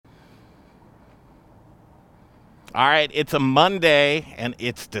All right, it's a Monday and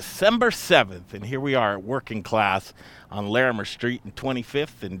it's December 7th, and here we are at Working Class on Larimer Street and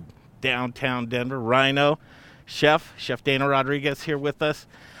 25th in downtown Denver. Rhino, Chef Dana Rodriguez here with us.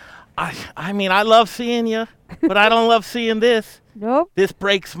 I mean, I love seeing you, but I don't love seeing this. Nope. This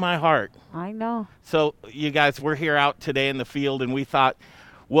breaks my heart. I know. So, you guys, we're here out today in the field, and we thought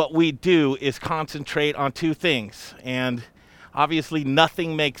what we do is concentrate on two things. And obviously,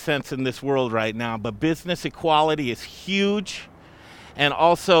 nothing makes sense in this world right now, but business equality is huge, and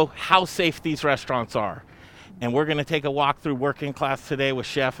also how safe these restaurants are. And we're going to take a walk through Working Class today with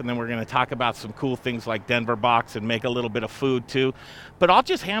Chef, and then we're going to talk about some cool things like Denver Box and make a little bit of food too. But I'll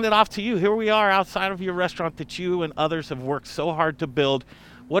just hand it off to you. Here we are outside of your restaurant that you and others have worked so hard to build.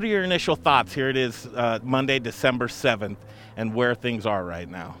 What are your initial thoughts? Here it is, Monday, December 7th, and where things are right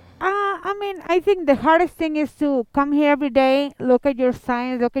now. I think the hardest thing is to come here every day, look at your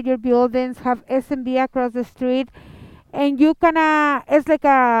signs, look at your buildings, have S&B across the street, and you it's like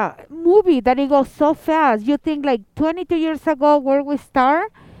a movie that it goes so fast. You think like 22 years ago where we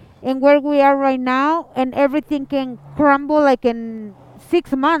start and where we are right now, and everything can crumble like in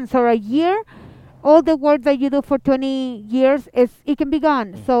 6 months or a year. All the work that you do for 20 years it can be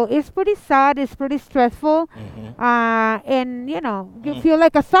gone. So it's pretty sad, it's pretty stressful. And you feel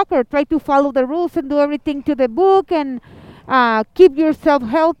like a sucker, try to follow the rules and do everything to the book, and keep yourself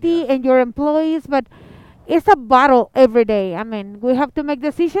healthy and your employees, but it's a battle every day. I mean, we have to make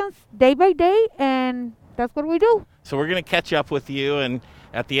decisions day by day, and that's what we do. So we're going to catch up with you, and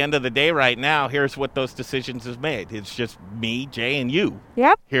at the end of the day right now, here's what those decisions have made. It's just me, Jay, and you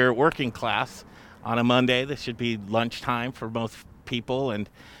Yep. here at Working Class on a Monday. This should be lunchtime for most people. And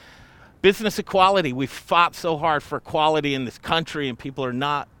business equality, we've fought so hard for equality in this country, and people are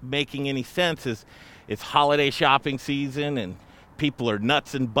not making any sense. It's holiday shopping season, and people are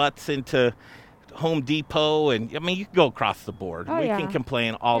nuts and butts into Home Depot, and I mean, you can go across the board. Oh, We yeah. can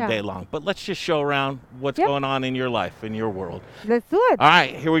complain all Yeah. day long, but let's just show around what's Yep. going on in your life, in your world. Let's do it. All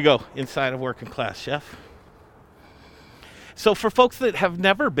right, here we go, inside of Working Class, Chef. So for folks that have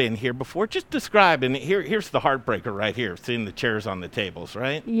never been here before, just describe, and here's the heartbreaker right here, seeing the chairs on the tables,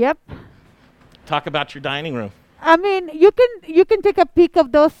 right? Yep. Talk about your dining room. I mean, you can take a peek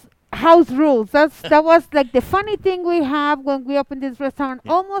of those house rules. That was like the funny thing we have when we opened this restaurant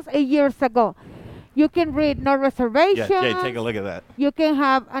Yeah. almost 8 years ago. You can read no Yeah, reservations. Jay, take a look at that. You can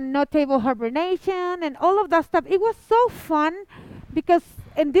have a no table hibernation and all of that stuff. It was so fun because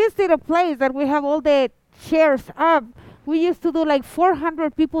in this little place that we have all the chairs up, we used to do like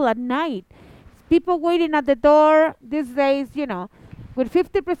 400 people at night. People waiting at the door. These days, with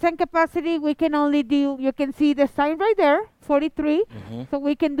 50% capacity, we can only do, you can see the sign right there, 43. Mhm. So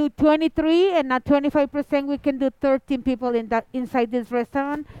we can do 23, and at 25%, we can do 13 people inside this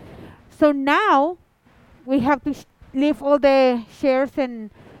restaurant. So now we have to leave all the chairs and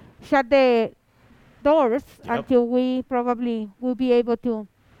shut the doors Yep. until we probably will be able to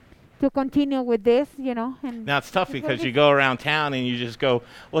continue with this, and Now, it's tough that's what because it you is. go around town and you just go,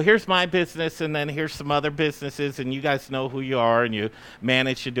 well, here's my business, and then here's some other businesses, and you guys know who you are, and you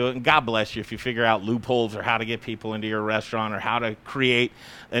manage to do it. And God bless you if you figure out loopholes or how to get people into your restaurant or how to create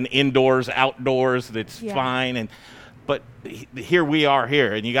an indoors, outdoors that's Yeah. fine. But here we are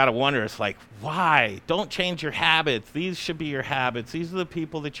here, and you got to wonder, it's like, why? Don't change your habits. These should be your habits. These are the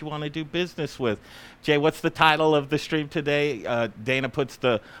people that you want to do business with. Jay, what's the title of the stream today? Dana puts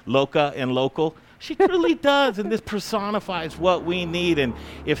the Loca and local. She truly does, and this personifies what we need. And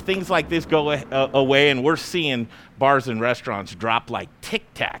if things like this go away, and we're seeing bars and restaurants drop like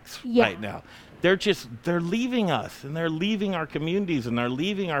Tic Tacs Yeah. right now, they're leaving us, and they're leaving our communities, and they're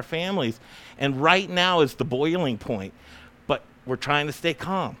leaving our families. And right now is the boiling point. But we're trying to stay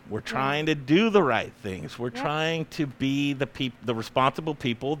calm. We're trying to do the right things. We're Yep. trying to be the responsible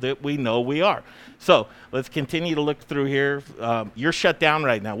people that we know we are. So let's continue to look through here. You're shut down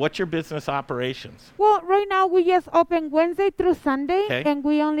right now. What's your business operations? Well, right now we just open Wednesday through Sunday, Okay. and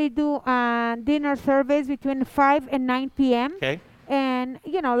we only do dinner service between 5 and 9 p.m. Okay. And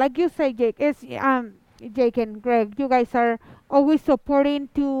like you say, Jake, Jake and Greg, you guys are always supporting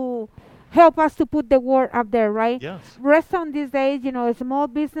to help us to put the word up there, right? Yes. Restaurant these days, small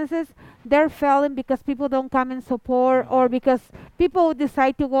businesses, they're failing because people don't come and support, or because people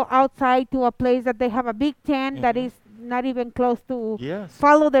decide to go outside to a place that they have a big tent that Mhm. is not even close to Yes.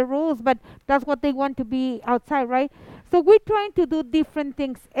 follow the rules, but that's what they want to be outside, right? So we're trying to do different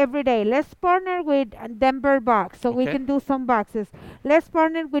things every day. Let's partner with Denver Box so we Okay. can do some boxes. Let's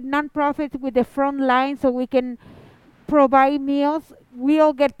partner with nonprofits with the front line so we can provide meals. We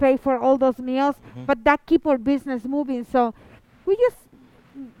all get paid for all those meals, Mhm. but that keep our business moving. So we just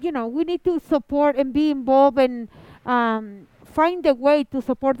we need to support and be involved and find a way to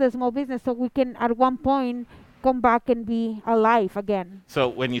support the small business so we can at one point come back and be alive again. So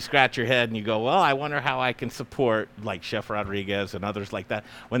when you scratch your head and you go, well, I wonder how I can support like Chef Rodriguez and others like that.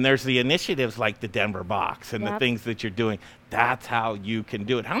 When there's the initiatives like the Denver Box and the Yep. things that you're doing, that's how you can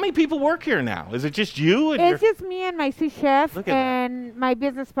do it. How many people work here now? Is it just you? And It's just me and my sous chef Look at that. and my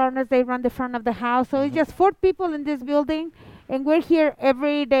business partners. They run the front of the house. So it's just 4 people in this building. And we're here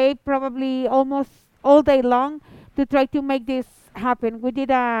every day, probably almost all day long, to try to make this happen. We did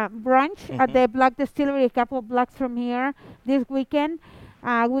a brunch at the Black Distillery, a couple of blocks from here this weekend.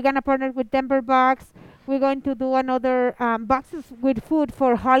 We're going to partner with Denver Box. We're going to do another boxes with food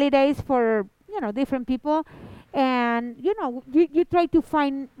for holidays for, different people. And, you try to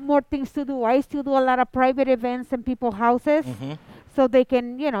find more things to do. I used to do a lot of private events in people's houses so they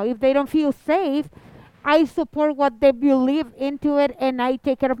can, if they don't feel safe, I support what they believe into it, and I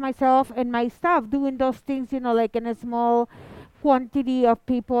take care of myself and my staff doing those things, like in a small quantity of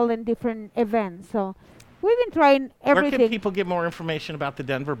people in different events. So we've been trying where everything. can people get more information about the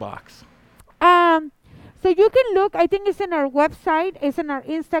Denver Box? So you can look. I think it's in our website. It's in our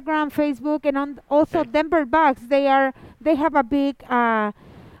Instagram, Facebook, and also Okay. Denver Box. They have a big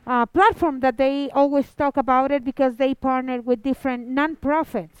platform that they always talk about it because they partner with different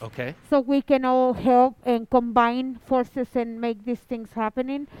nonprofits. Okay. So we can all help and combine forces and make these things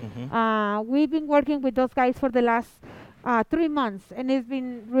happening. We've been working with those guys for the last 3 months, and it's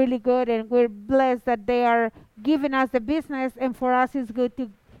been really good. And we're blessed that they are giving us the business, and for us, it's good to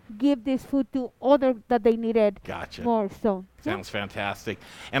give this food to others that they needed Gotcha. more. So yeah. Sounds fantastic.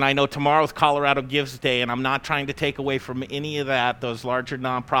 And I know tomorrow's Colorado Gives Day, and I'm not trying to take away from any of that, those larger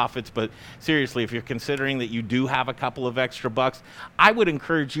nonprofits, but seriously, if you're considering that you do have a couple of extra bucks, I would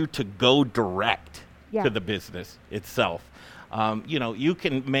encourage you to go direct Yeah. to the business itself. You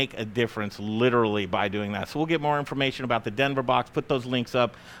can make a difference literally by doing that. So we'll get more information about the Denver Box, put those links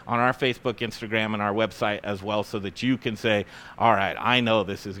up on our Facebook, Instagram, and our website as well so that you can say, all right, I know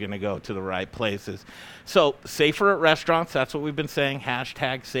this is going to go to the right places. So safer at restaurants, that's what we've been saying,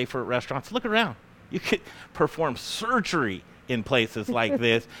 hashtag safer at restaurants. Look around. You could perform surgery in places like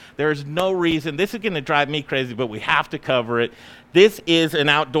this. There's no reason. This is going to drive me crazy, but we have to cover it. This is an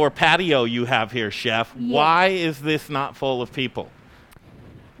outdoor patio you have here, Chef. Yeah. Why is this not full of people?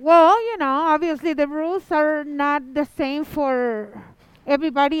 Well, obviously the rules are not the same for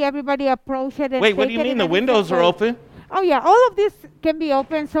everybody. Everybody approach it and Wait, what take do you it mean? in The a different windows are way. open? Oh yeah, all of this can be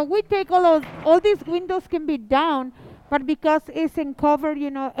open. So we take all these windows can be down, but because it's in cover,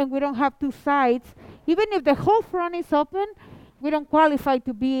 and we don't have two sides, even if the whole front is open, we don't qualify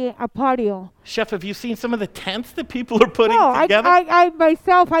to be a patio. Chef, have you seen some of the tents that people are putting No, together? I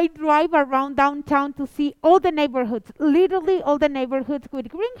myself, I drive around downtown to see all the neighborhoods, literally all the neighborhoods with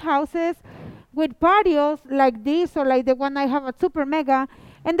greenhouses, with patios like this or like the one I have at Super Mega,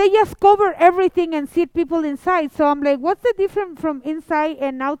 and they just cover everything and seat people inside. So I'm like, what's the difference from inside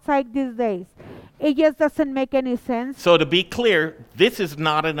and outside these days? It just doesn't make any sense. So to be clear, this is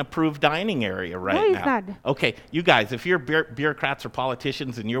not an approved dining area right No, now. it's not. Okay, you guys, if you're bureaucrats or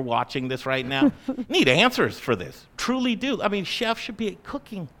politicians and you're watching this right now, need answers for this. Truly do. I mean, chef should be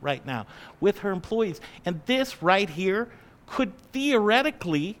cooking right now with her employees. And this right here could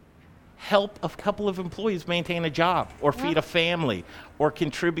theoretically help a couple of employees maintain a job or feed a family or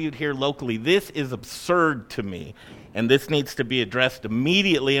contribute here locally. This is absurd to me. And this needs to be addressed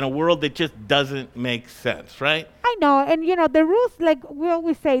immediately in a world that just doesn't make sense, right? I know, and the rules, like we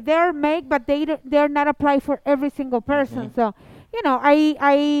always say, they are made, but they're not applied for every single person. So,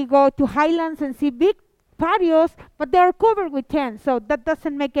 I go to Highlands and see big patios, but they are covered with tents, so that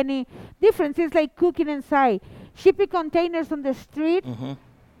doesn't make any difference. It's like cooking inside, shipping containers on the street,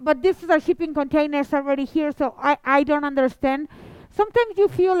 but this is a shipping containers already here, so I don't understand. Sometimes you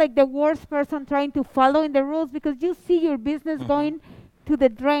feel like the worst person trying to follow in the rules because you see your business going to the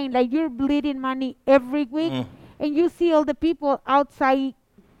drain, like you're bleeding money every week, and you see all the people outside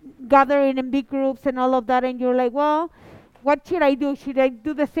gathering in big groups and all of that, and you're like, well, what should I do? Should I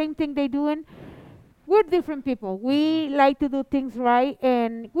do the same thing they doing? We're different people. We like to do things right,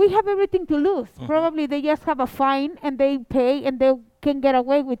 and we have everything to lose. Probably they just have a fine and they pay and they can get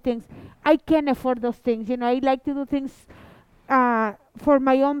away with things. I can't afford those things. I like to do things for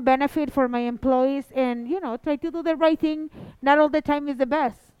my own benefit, for my employees, and try to do the right thing. Not all the time is the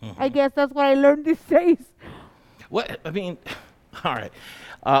best. I guess that's what I learned these days. What I mean, all right.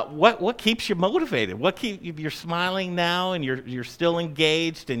 What keeps you motivated? You're smiling now, and you're still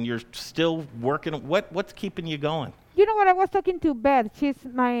engaged, and you're still working. What's keeping you going? You know what? I was talking to Beth. She's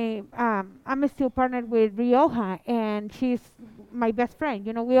my. I'm still partnered with Rioja, and she's my best friend.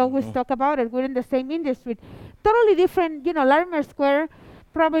 We always talk about it. We're in the same industry. Totally different, Larimer Square.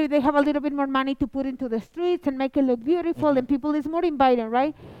 Probably they have a little bit more money to put into the streets and make it look beautiful, and people is more inviting,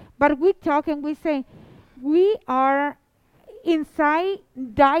 right? But we talk and we say, we are inside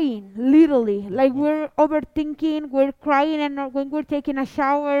dying, literally. Like we're overthinking, we're crying, and when we're taking a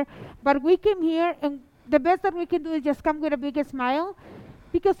shower. But we came here, and the best that we can do is just come with a big smile,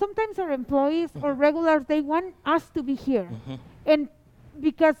 because sometimes our employees or regulars, they want us to be here. And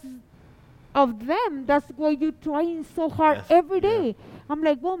because of them, that's why you're trying so hard every day. I'm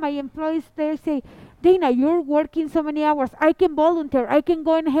like, well, my employees there say, Dana, you're working so many hours. I can volunteer. I can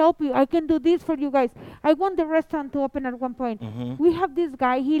go and help you. I can do this for you guys. I want the restaurant to open at one point. We have this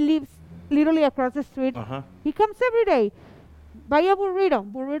guy. He lives literally across the street. He comes every day. Buy a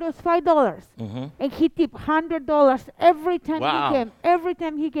burrito. Burrito is $5. And he tipped $100 every time he came. Every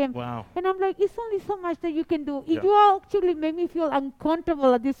time he came. Wow. And I'm like, it's only so much that you can do. You actually make me feel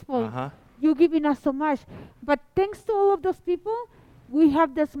uncomfortable at this point. You're giving us so much. But thanks to all of those people, we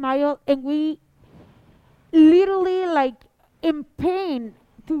have the smile, and we literally like in pain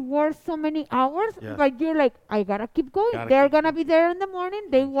to work so many hours, but you're like, I gotta keep going. They're gonna be there in the morning.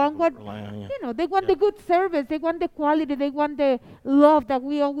 They want what they want the good service, they want the quality, they want the love that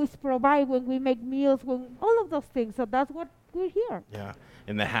we always provide when we make meals, when all of those things. So that's what we're here.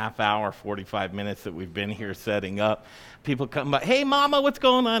 In the half hour, 45 minutes that we've been here setting up, people come by, hey mama, what's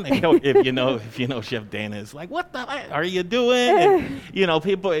going on? And, if you know Chef Dana is like, what the are you doing? And,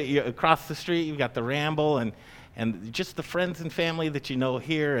 people across the street, you've got the Ramble and just the friends and family that you know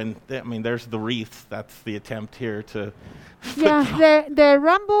here. And there's the wreaths. That's the attempt here to. The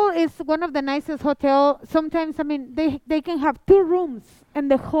Ramble is one of the nicest hotel. Sometimes, they can have 2 rooms in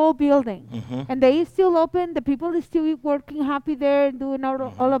the whole building, and they still open. The people is still working happy there and doing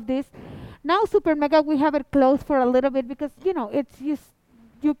all of this. Now, Super Mega, we have it closed for a little bit because it's just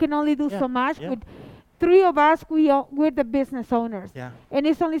you can only do so much. With 3 of us, we're the business owners, and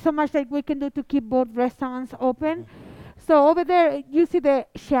it's only so much that we can do to keep both restaurants open. So over there, you see the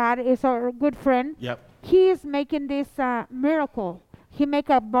Shad is our good friend. He is making this miracle. He make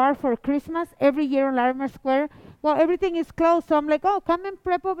a bar for Christmas every year on Larimer Square. Well, everything is closed, so I'm like, oh, come and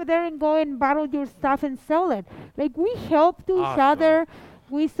prep over there and go and bottle your stuff and sell it. Like, we help to each other.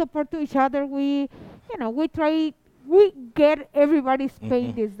 We support to each other. We get everybody's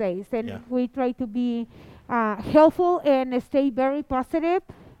pain these days, and we try to be helpful and stay very positive,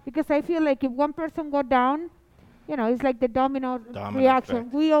 because I feel like if one person go down, it's like the domino reaction.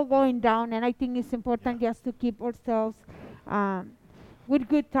 Effect. We are going down, and I think it's important just to keep ourselves with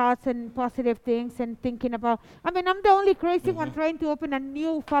good thoughts and positive things and thinking about. I'm the only crazy one trying to open a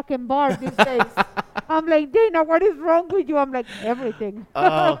new fucking bar these days. I'm like, Dana, what is wrong with you? I'm like, everything.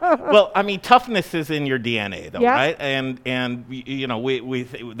 Well, toughness is in your DNA, though, right? And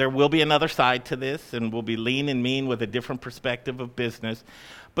there will be another side to this, and we'll be lean and mean with a different perspective of business.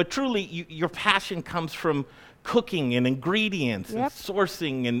 But truly, your passion comes from cooking and ingredients and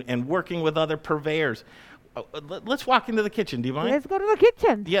sourcing and working with other purveyors. Let's walk into the kitchen. Do you mind? Let's go to the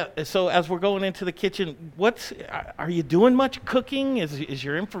kitchen. Yeah. So as we're going into the kitchen, are you doing much cooking? Is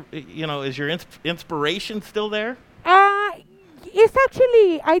your inspiration still there? It's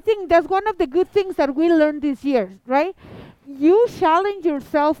actually, I think that's one of the good things that we learned this year, right? You challenge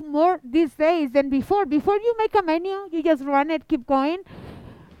yourself more these days than before. Before you make a menu, you just run it, keep going.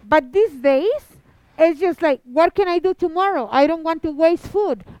 But these days, it's just like, what can I do tomorrow? I don't want to waste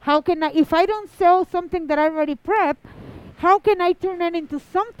food. How can I, if I don't sell something that I already prepped, how can I turn it into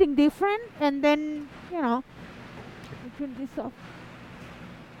something different? And then, turn this off.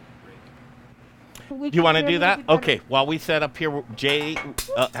 So do you want to do that? Okay. While we set up here, Jay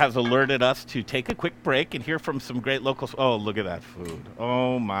has alerted us to take a quick break and hear from some great locals. Oh, look at that food.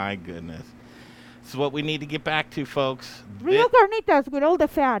 Oh, my goodness. This is what we need to get back to, folks. Real carnitas with all the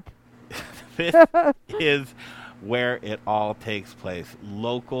fat. This is where it all takes place.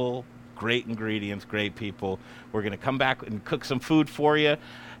 Local, great ingredients, great people. We're going to come back and cook some food for you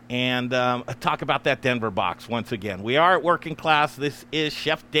and talk about that Denver box once again. We are at Working Class. This is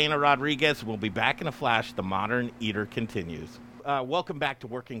Chef Dana Rodriguez. We'll be back in a flash. The Modern Eater continues. Welcome back to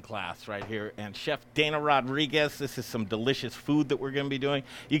Working Class right here. And Chef Dana Rodriguez, this is some delicious food that we're going to be doing.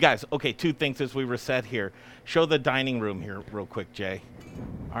 You guys, okay, 2 things as we reset here. Show the dining room here real quick, Jay.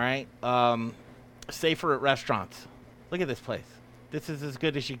 All right. Safer at restaurants. Look at this place. This is as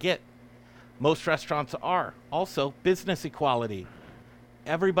good as you get. Most restaurants are. Also, business equality.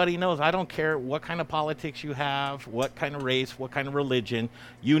 everybody knows, I don't care what kind of politics you have, what kind of race, what kind of religion,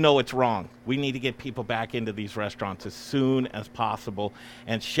 you know it's wrong. We need to get people back into these restaurants as soon as possible.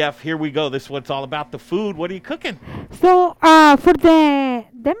 And Chef, here we go. This is what it's all about, the food. What are you cooking? So for the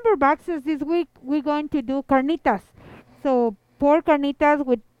Denver boxes this week, we're going to do carnitas. So pork carnitas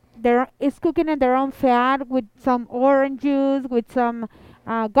with it's cooking in their own fat with some orange juice, with some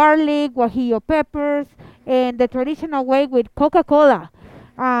garlic, guajillo peppers, and the traditional way with Coca-Cola.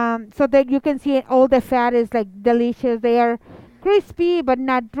 So that you can see all the fat is like delicious. They are crispy but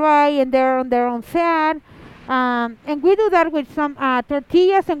not dry, and they're on their own fat. And we do that with some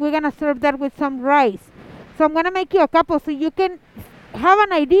tortillas, and we're gonna serve that with some rice. So I'm gonna make you a couple so you can have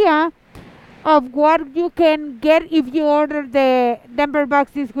an idea of what you can get if you order the Denver box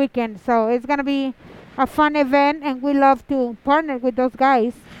this weekend. So it's gonna be a fun event, and we love to partner with those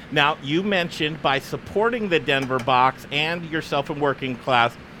guys. Now, you mentioned by supporting the Denver Box and yourself in Working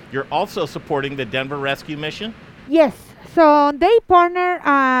Class, you're also supporting the Denver Rescue Mission? Yes. So they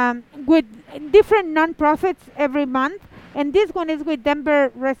partner with different nonprofits every month, and this one is with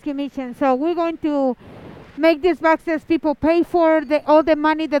Denver Rescue Mission. So we're going to make these boxes. People pay for all the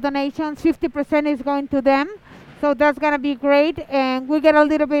money, the donations. 50% is going to them. So that's gonna be great, and we get a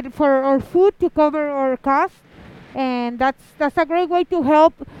little bit for our food to cover our costs, and that's a great way to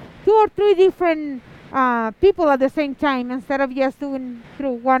help 2 or 3 different people at the same time instead of just doing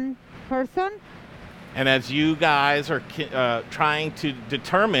through one person. And as you guys are trying to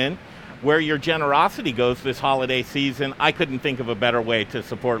determine where your generosity goes this holiday season, I couldn't think of a better way to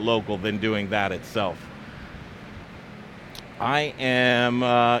support local than doing that itself. I am,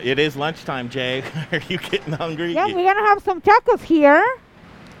 it is lunchtime, Jay. Are you getting hungry? Yeah, we're gonna have some tacos here.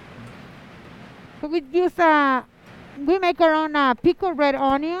 So we use, we make our own pickled red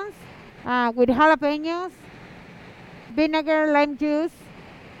onions with jalapenos, vinegar, lime juice,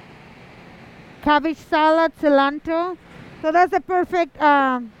 cabbage salad, cilantro. So that's the perfect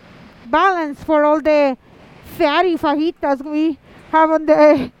balance for all the fatty fajitas we have on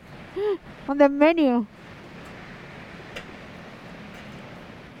the on the menu.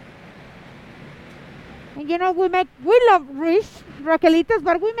 And you know, we love rich raquelitas,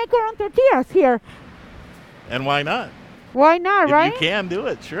 but we make our own tortillas here. And why not? Why not, right? If you can do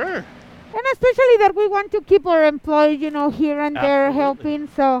it, sure. And especially that we want to keep our employees, you know, here and there Absolutely. helping.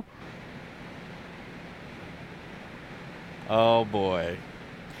 So Oh boy.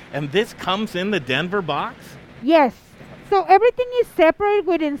 And this comes in the Denver box? yes. So everything is separate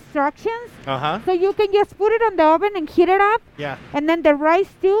with instructions. Uh-huh. So you can just put it on the oven and heat it up. Yeah. And then the rice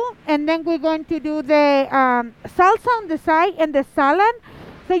too. And then we're going to do the salsa on the side and the salad.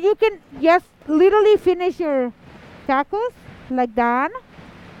 So you can just literally finish your tacos like that.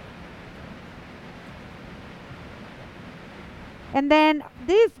 And then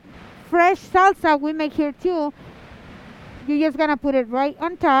this fresh salsa we make here too. You're just gonna put it right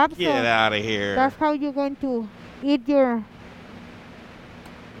on top. Get out of here. That's how you're going to eat your.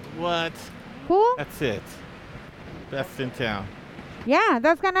 What? Cool? That's it. Best in town. Yeah,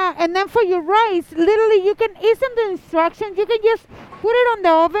 that's gonna. And then for your rice, literally you can. It's in the instructions. You can just put it on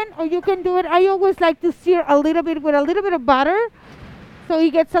the oven, or you can do it. I always like to sear a little bit with a little bit of butter, so it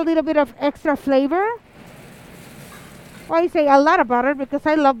gets a little bit of extra flavor. Or I say a lot of butter because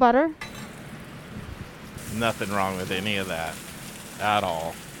I love butter. Nothing wrong with any of that at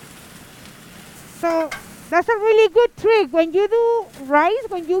all. So that's a really good trick. When you do rice,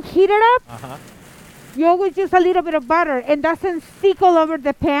 when you heat it up, Uh-huh. you always use a little bit of butter, and doesn't stick all over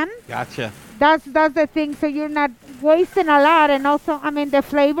the pan. Gotcha. That's the thing. So you're not wasting a lot, and also, I mean, the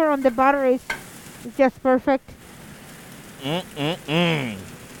flavor on the butter is just perfect. That's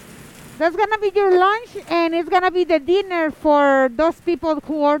gonna be your lunch, and it's gonna be the dinner for those people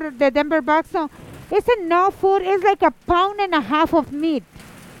who ordered the Denver box. So it's enough food. It's like 1.5 pounds of meat.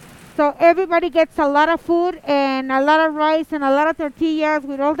 So everybody gets a lot of food and a lot of rice and a lot of tortillas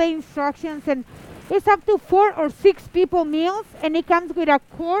with all the instructions, and it's up to 4 or 6 people meals, and it comes with a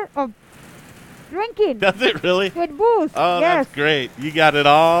quart of drinking. Does it really? With booze. Oh, yes. that's great. You got it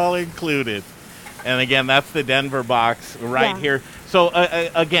all included. And again, that's the Denver box right Yeah. here. So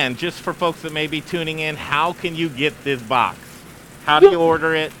again, just for folks that may be tuning in, how can you get this box? How do you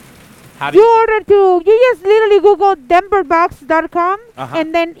order it? How do You order you just literally Google denverbox.com, Uh-huh.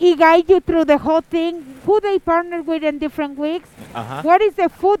 and then it guides you through the whole thing, who they partner with in different weeks, Uh-huh. what is the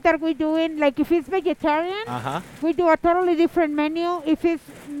food that we're doing. Like if it's vegetarian, Uh-huh. we do a totally different menu. If it's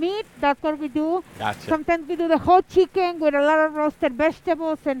meat, that's what we do. Gotcha. Sometimes we do the whole chicken with a lot of roasted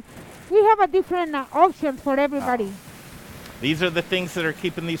vegetables, and we have a different options for everybody. These are the things that are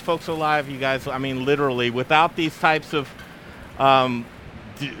keeping these folks alive, you guys. I mean, literally, without these types of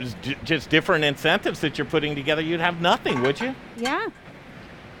just different incentives that you're putting together, you'd have nothing, would you? Yeah.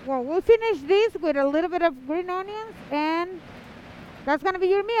 Well, we'll finish this with a little bit of green onions, and that's gonna be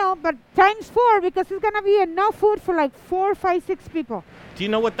your meal, but times 4 because it's gonna be enough food for like 4, 5, 6 people. Do you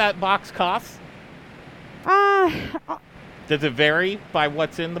know what that box costs? Uh, Does it vary by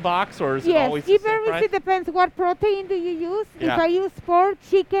what's in the box, or is it yes, always the it same varies. price? It depends what protein do you use. Yeah. If I use pork,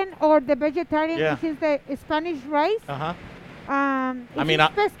 chicken, or the vegetarian, Yeah. which is the Spanish rice. Uh-huh. If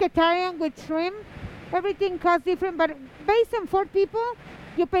it's pescatarian with shrimp, everything costs different. But based on 4 people,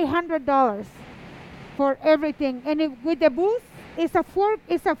 you pay $100 for everything. And with the booze, it's a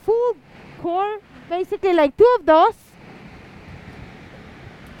full core, basically like 2 of those.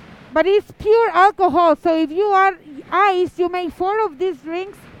 But it's pure alcohol. So if you are ice, you make 4 of these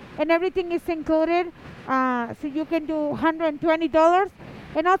drinks, and everything is included. So you can do $120.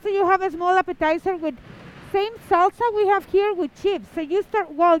 And also you have a small appetizer with same salsa we have here with chips. So you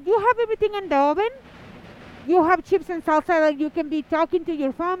have everything in the oven. You have chips and salsa that you can be talking to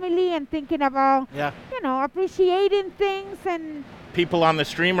your family and thinking about, appreciating things. And people on the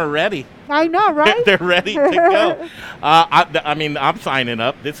stream are ready. I know, right? They're ready to go. I'm signing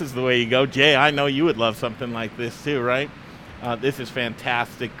up. This is the way you go. Jay, I know you would love something like this too, right? This is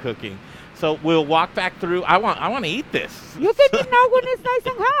fantastic cooking. So we'll walk back through. I want to eat this. You can eat now when it's nice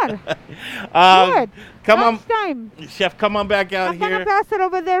and hot. Good. Come on, time. Chef. Come on back out here. I'm gonna pass it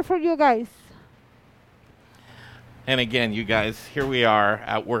over there for you guys. And again, you guys, here we are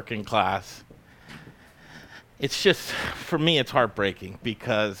at working class. It's just, for me, it's heartbreaking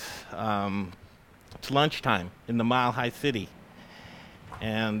because it's lunchtime in the Mile High City.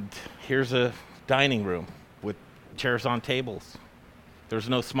 And here's a dining room with chairs on tables. There's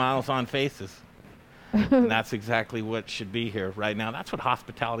no smiles on faces. And that's exactly what should be here right now. That's what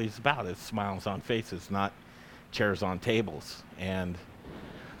hospitality is about, is smiles on faces, not chairs on tables. And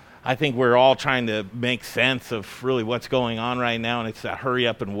I think we're all trying to make sense of really what's going on right now, and it's that hurry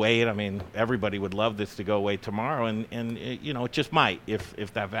up and wait. I mean, everybody would love this to go away tomorrow, and it just might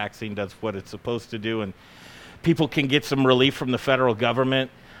if that vaccine does what it's supposed to do, and people can get some relief from the federal government.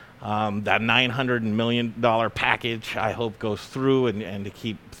 That $900 million package, I hope, goes through, and to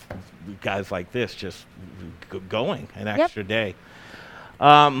keep guys like this just going an extra day.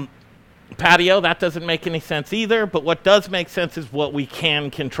 Patio, that doesn't make any sense either, but what does make sense is what we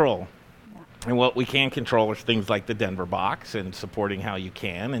can control. And what we can control is things like the Denver box and supporting how you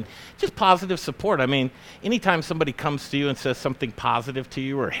can, and just positive support. I mean, anytime somebody comes to you and says something positive to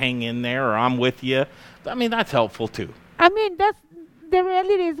you, or hang in there, or I'm with you, I mean, that's helpful too. I mean, that's the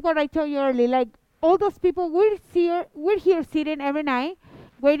reality is what I told you earlier. Like, all those people, we're here sitting every night,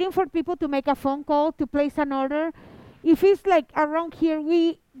 waiting for people to make a phone call, to place an order. If it's like around here,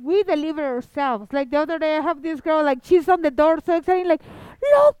 we deliver ourselves. Like the other day, I have this girl, like, she's on the door so excited, like,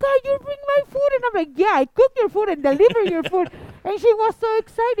 Loca, you bring my food. And I'm like, yeah, I cook your food and deliver your food. And she was so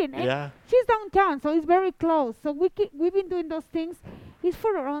excited. And she's downtown, so it's very close. So we've been doing those things. It's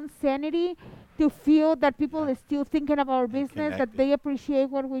for our own sanity, to feel that people are still thinking about our business, that they appreciate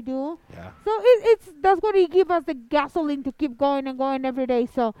what we do. Yeah. So that's what it gives us the gasoline to keep going and going every day.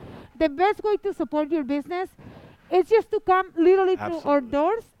 So the best way to support your business, it's just to come literally to our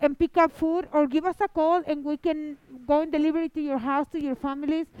doors and pick up food, or give us a call, and we can go and deliver it to your house, to your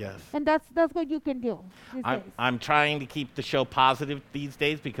families. Yes. And that's what you can do these days. I'm trying to keep the show positive these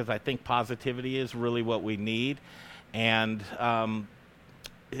days, because I think positivity is really what we need. And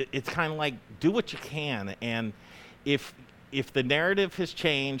it's kind of like, do what you can. And if the narrative has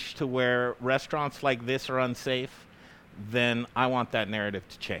changed to where restaurants like this are unsafe, then I want that narrative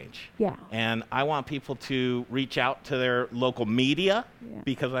to change. Yeah. And I want people to reach out to their local media,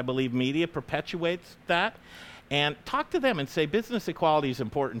 because I believe media perpetuates that, and talk to them and say, business equality is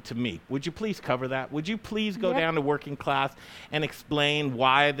important to me. Would you please cover that? Would you please go down to working class and explain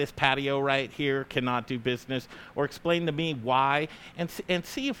why this patio right here cannot do business, or explain to me why, and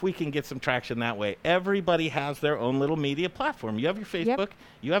see if we can get some traction that way. Everybody has their own little media platform. You have your Facebook,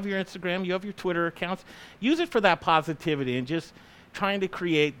 you have your Instagram, you have your Twitter accounts. Use it for that positivity, and just trying to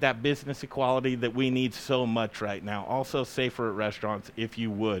create that business equality that we need so much right now. Also, safer at restaurants, if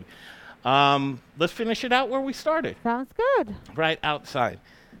you would. Let's finish it out where we started. Sounds good. Right outside.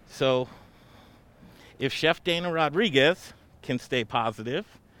 So if Chef Dana Rodriguez can stay positive,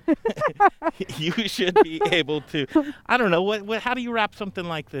 you should be able to. I don't know, how do you wrap something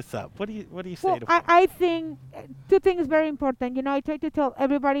like this up? What do you say to folks? I think 2 things very important. I try to tell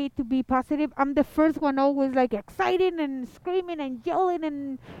everybody to be positive. I'm the first one always like excited and screaming and yelling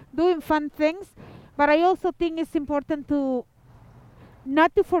and doing fun things. But I also think it's important to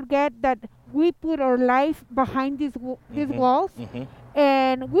not to forget that we put our life behind these walls,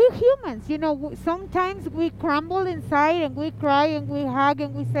 And we're humans, sometimes we crumble inside and we cry and we hug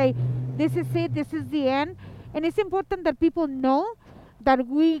and we say, this is it, this is the end. And it's important that people know that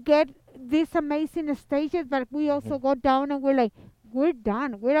we get these amazing stages, but we also go down and we're like, we're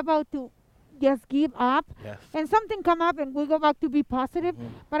done. We're about to just give up. Yes. And something come up and we go back to be positive.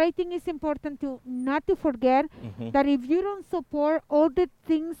 But I think it's important to not to forget that if you don't support all the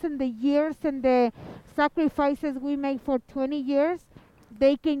things and the years and the sacrifices we make for 20 years,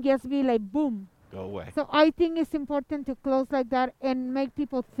 they can just be like boom. Go away. So I think it's important to close like that and make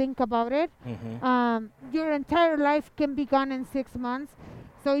people think about it. Your entire life can be gone in 6 months.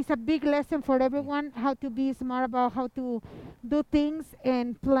 So it's a big lesson for everyone how to be smart about how to do things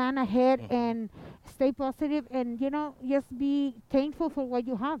and plan ahead and stay positive and, just be thankful for what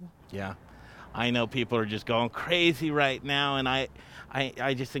you have. Yeah. I know people are just going crazy right now, and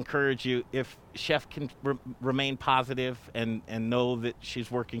I just encourage you, if Chef can remain positive and know that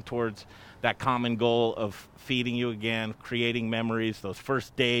she's working towards that common goal of feeding you again, creating memories, those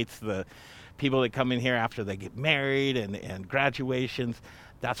first dates, the people that come in here after they get married and graduations,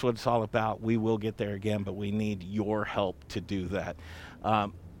 that's what it's all about. We will get there again, but we need your help to do that.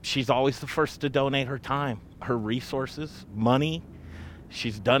 She's always the first to donate her time, her resources, money.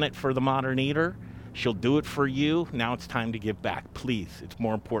 She's done it for the Modern Eater. She'll do it for you. Now it's time to give back. Please, it's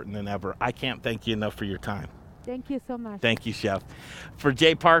more important than ever. I can't thank you enough for your time. Thank you so much. Thank you, Chef. For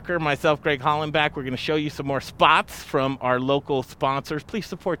Jay Parker, myself, Greg Hollenbach, we're going to show you some more spots from our local sponsors. Please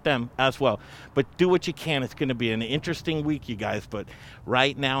support them as well. But do what you can. It's going to be an interesting week, you guys. But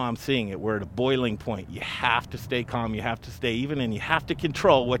right now I'm seeing it. We're at a boiling point. You have to stay calm. You have to stay even. And you have to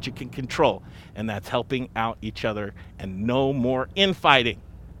control what you can control. And that's helping out each other and no more infighting.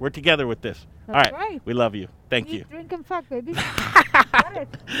 We're together with this. That's all right. We love you. Thank Eat, you. Drink and fuck, baby. Got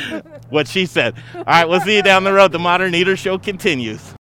it. What she said. All right, we'll see you down the road. The Modern Eater Show continues.